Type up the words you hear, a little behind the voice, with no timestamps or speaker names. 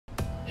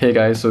Hey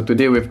guys, so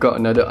today we've got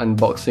another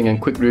unboxing and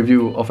quick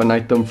review of an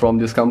item from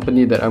this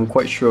company that I'm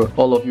quite sure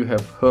all of you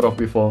have heard of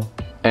before,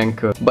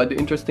 Anker. But the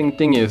interesting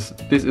thing is,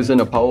 this isn't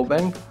a power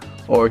bank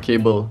or a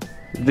cable.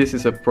 This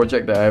is a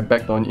project that I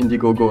backed on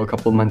Indiegogo a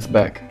couple months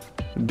back.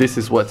 This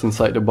is what's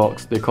inside the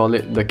box. They call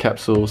it the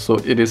capsule. So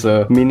it is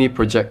a mini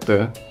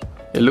projector.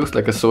 It looks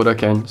like a soda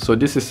can. So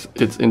this is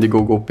its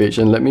Indiegogo page,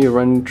 and let me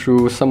run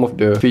through some of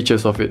the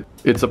features of it.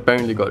 It's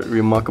apparently got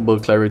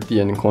remarkable clarity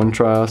and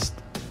contrast.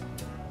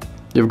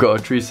 You've got a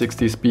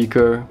 360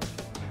 speaker,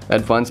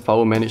 advanced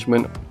power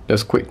management,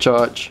 there's quick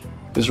charge,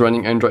 it's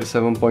running Android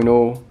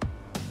 7.0,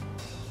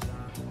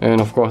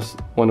 and of course,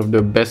 one of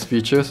the best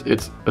features,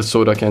 it's a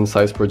soda can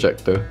size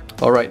projector.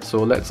 Alright, so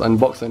let's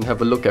unbox and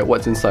have a look at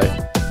what's inside.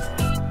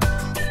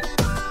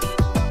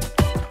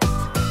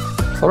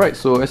 Alright,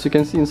 so as you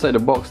can see inside the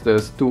box,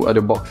 there's two other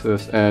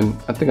boxes, and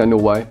I think I know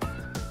why.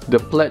 The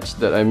pledge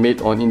that I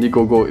made on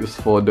Indiegogo is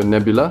for the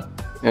Nebula,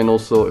 and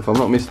also, if I'm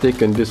not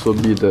mistaken, this will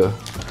be the...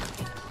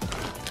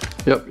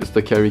 Yep, it's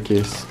the carry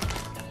case.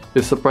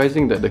 It's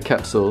surprising that the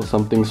capsule,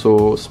 something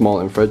so small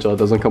and fragile,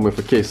 doesn't come with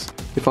a case.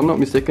 If I'm not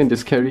mistaken,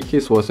 this carry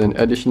case was an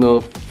additional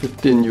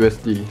 15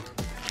 USD.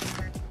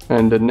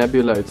 And the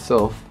Nebula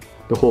itself,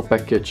 the whole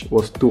package,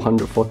 was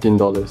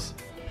 $214.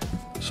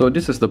 So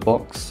this is the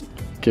box.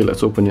 Okay,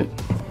 let's open it.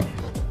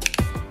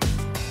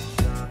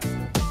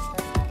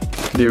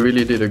 They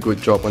really did a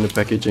good job on the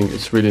packaging,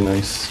 it's really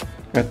nice.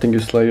 I think you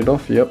slide it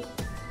off, yep.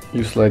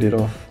 You slide it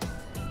off.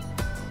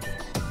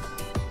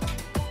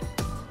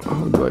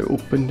 How do I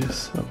open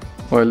this up?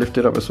 Oh, I lift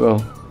it up as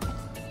well.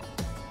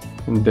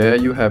 And there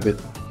you have it.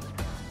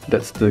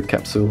 That's the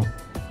capsule.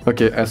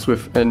 Okay, as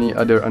with any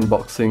other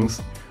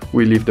unboxings,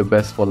 we leave the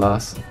best for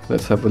last.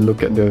 Let's have a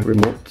look at the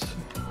remote.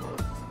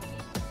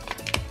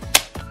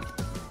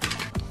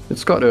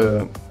 It's got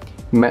a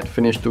matte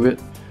finish to it.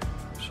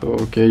 So,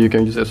 okay, you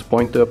can use it as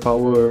pointer,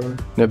 power,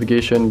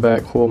 navigation,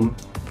 back, home,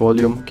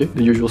 volume, okay,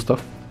 the usual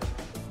stuff.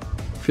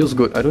 Feels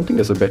good. I don't think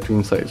there's a battery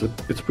inside, so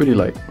it's pretty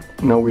light.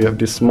 Now we have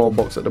this small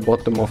box at the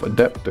bottom of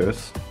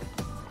adapters.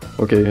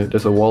 Okay,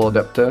 there's a wall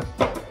adapter.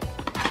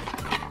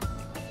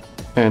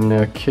 And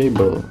a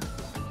cable.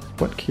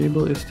 What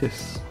cable is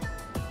this?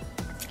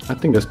 I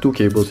think there's two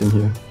cables in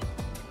here.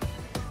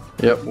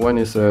 Yep, one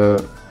is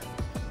a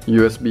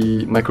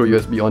USB, micro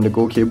USB on the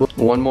go cable.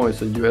 One more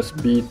is a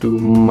USB to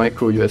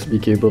micro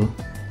USB cable.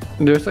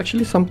 There's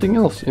actually something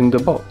else in the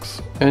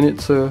box, and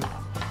it's a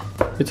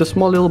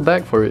small little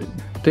bag for it.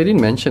 They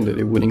didn't mention that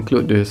it would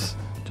include this.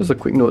 Just a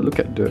quick note, look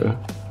at the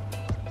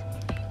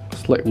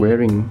slight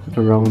wearing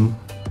around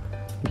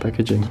the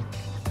packaging.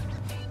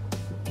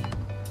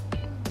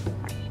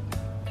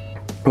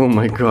 Oh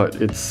my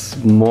god, it's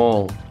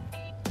small.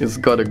 It's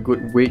got a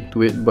good weight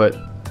to it, but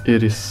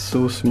it is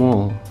so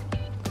small.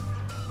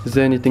 Is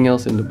there anything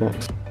else in the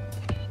box?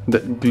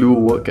 That glue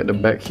work at the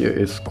back here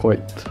is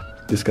quite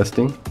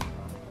disgusting.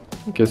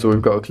 Okay, so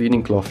we've got a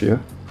cleaning cloth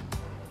here.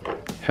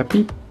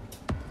 Happy?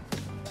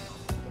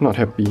 Not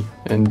happy.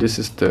 And this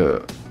is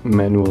the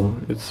manual.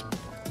 It's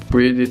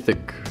pretty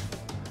thick.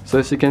 So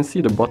as you can see,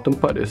 the bottom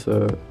part is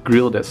a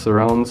grill that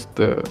surrounds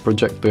the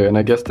projector, and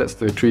I guess that's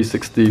the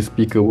 360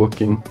 speaker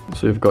working.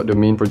 So you've got the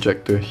main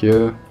projector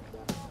here.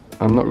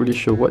 I'm not really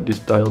sure what this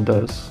dial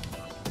does.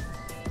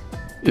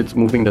 It's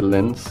moving the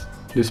lens.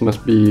 This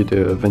must be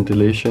the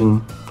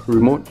ventilation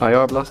remote,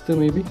 IR blaster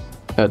maybe?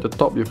 At the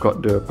top you've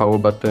got the power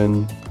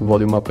button,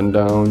 volume up and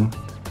down.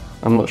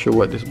 I'm not sure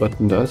what this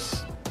button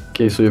does.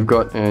 Okay, so you've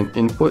got an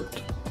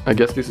input. I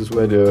guess this is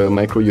where the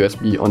micro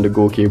USB on the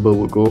go cable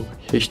would go.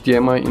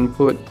 HDMI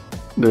input.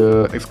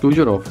 The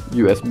exclusion of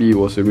USB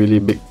was a really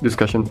big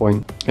discussion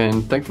point,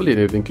 and thankfully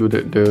they've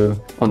included the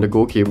on the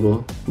go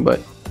cable, but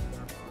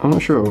I'm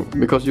not sure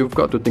because you've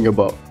got to think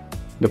about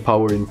the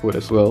power input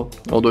as well,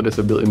 although there's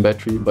a built-in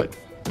battery. But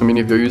I mean,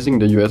 if you're using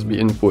the USB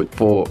input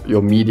for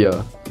your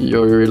media,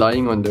 you're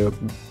relying on the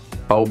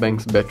power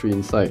bank's battery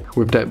inside.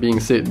 With that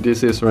being said,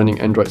 this is running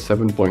Android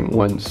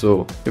 7.1,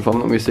 so if I'm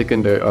not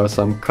mistaken, there are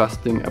some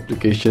casting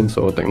applications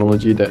or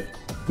technology that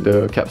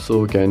the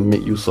capsule can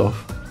make use of.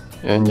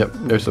 And yep,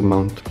 there's a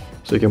mount,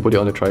 so you can put it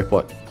on the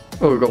tripod.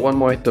 Oh, we've got one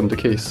more item, the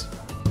case.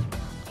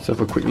 Let's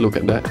have a quick look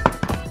at that.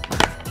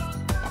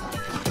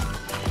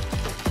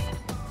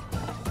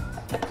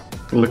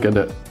 Look at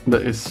that,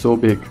 that is so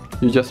big.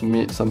 You just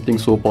made something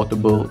so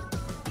portable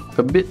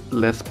a bit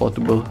less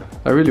portable.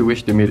 I really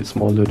wish they made it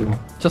smaller though.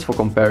 Just for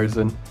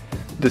comparison,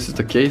 this is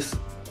the case,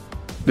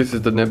 this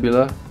is the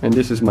Nebula, and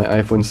this is my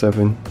iPhone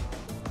 7.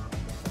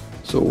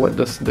 So what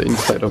does the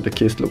inside of the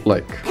case look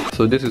like?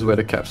 So this is where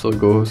the capsule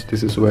goes,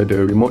 this is where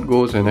the remote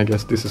goes, and I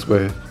guess this is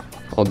where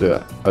all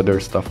the other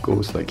stuff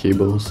goes, like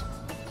cables.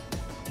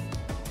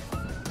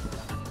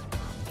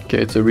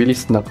 Okay, it's a really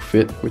snug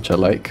fit, which I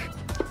like.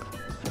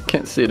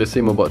 Can't say the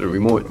same about the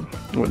remote.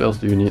 What else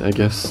do you need? I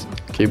guess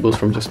cables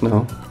from just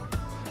now.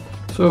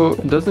 So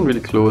it doesn't really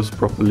close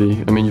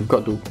properly. I mean, you've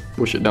got to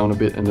push it down a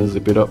bit and then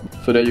zip it up.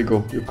 So there you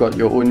go, you've got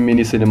your own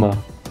mini cinema.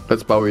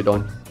 Let's power it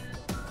on.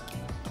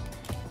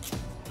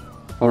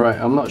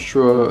 Alright, I'm not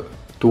sure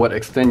to what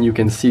extent you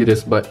can see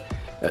this, but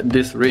at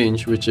this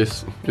range, which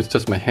is it's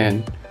just my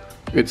hand,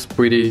 it's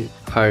pretty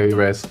high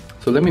res.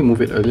 So let me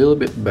move it a little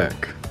bit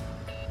back.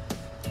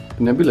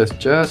 Nebula is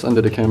just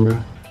under the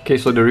camera. Okay,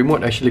 so the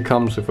remote actually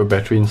comes with a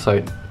battery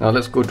inside. Now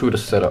let's go through the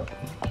setup.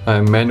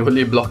 I'm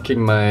manually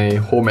blocking my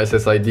home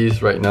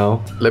SSIDs right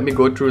now. Let me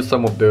go through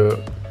some of the,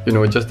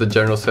 just the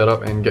general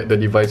setup and get the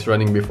device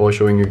running before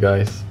showing you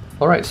guys.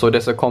 Alright, so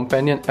there's a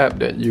companion app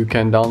that you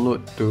can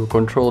download to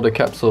control the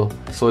capsule.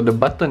 So the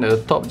button at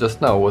the top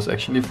just now was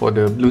actually for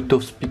the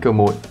Bluetooth speaker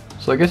mode.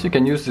 So I guess you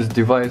can use this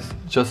device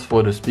just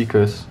for the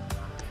speakers.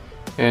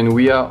 And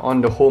we are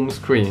on the home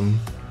screen.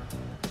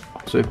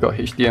 So we've got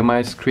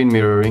HDMI, screen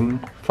mirroring,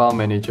 file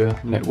manager,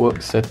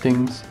 network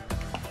settings.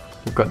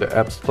 We've got the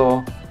App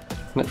Store,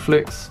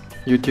 Netflix,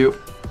 YouTube.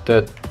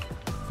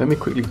 Let me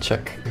quickly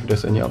check if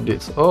there's any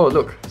updates. Oh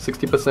look,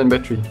 60%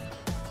 battery.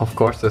 Of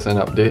course there's an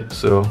update,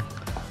 so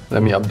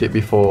let me update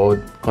before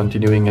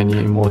continuing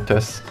any more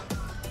tests.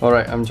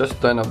 Alright, I'm just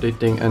done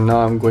updating and now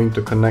I'm going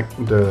to connect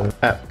the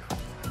app.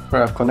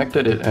 Right, I've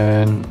connected it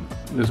and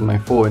this is my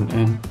phone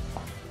and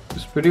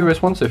it's pretty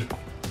responsive.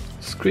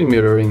 Screen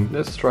mirroring,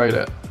 let's try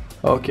that.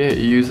 Okay, it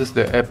uses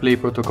the AirPlay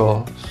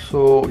protocol,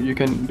 so you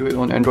can do it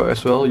on Android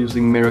as well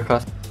using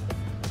Miracast.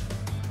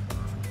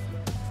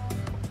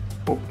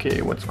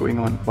 Okay, what's going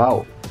on?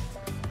 Wow,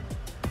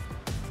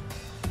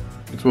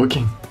 it's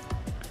working.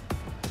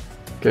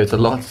 Okay, it's a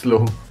lot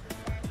slow.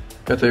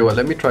 I tell you what,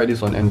 let me try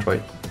this on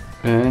Android.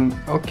 And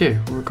okay,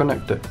 we're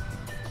connected.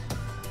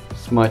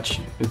 It's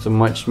a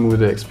much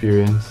smoother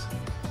experience.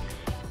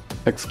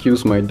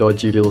 Excuse my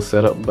dodgy little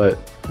setup, but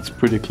it's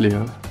pretty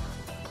clear.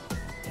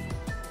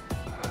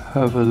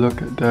 Have a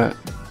look at that.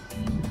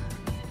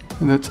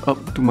 And that's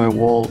up to my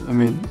wall. I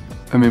mean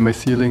my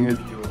ceiling is.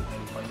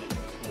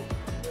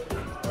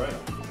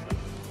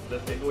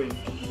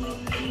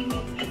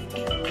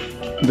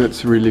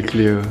 That's really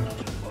clear.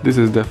 This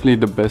is definitely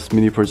the best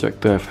mini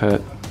projector I've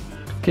had.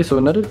 Okay, so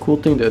another cool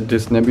thing that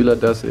this Nebula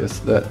does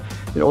is that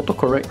it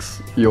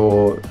auto-corrects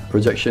your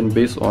projection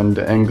based on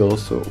the angle.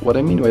 So what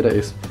I mean by that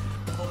is,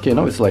 okay,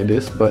 now it's like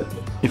this, but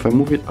if I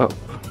move it up,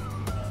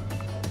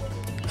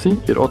 see,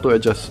 it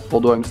auto-adjusts,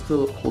 although I'm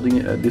still holding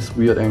it at this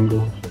weird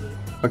angle.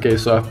 Okay,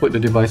 so I've put the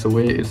device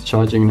away, it's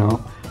charging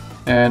now,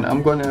 and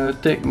I'm gonna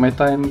take my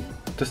time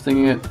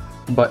testing it,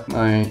 but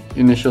my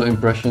initial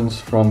impressions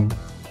from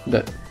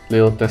that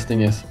little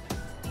testing is,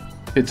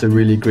 it's a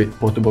really great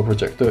portable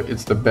projector.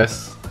 It's the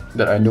best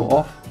that I know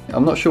of.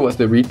 I'm not sure what's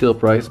the retail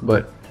price,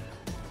 but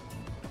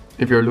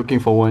if you're looking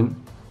for one,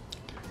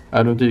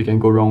 I don't think you can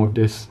go wrong with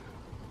this.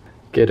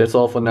 Okay, that's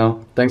all for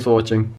now. Thanks for watching.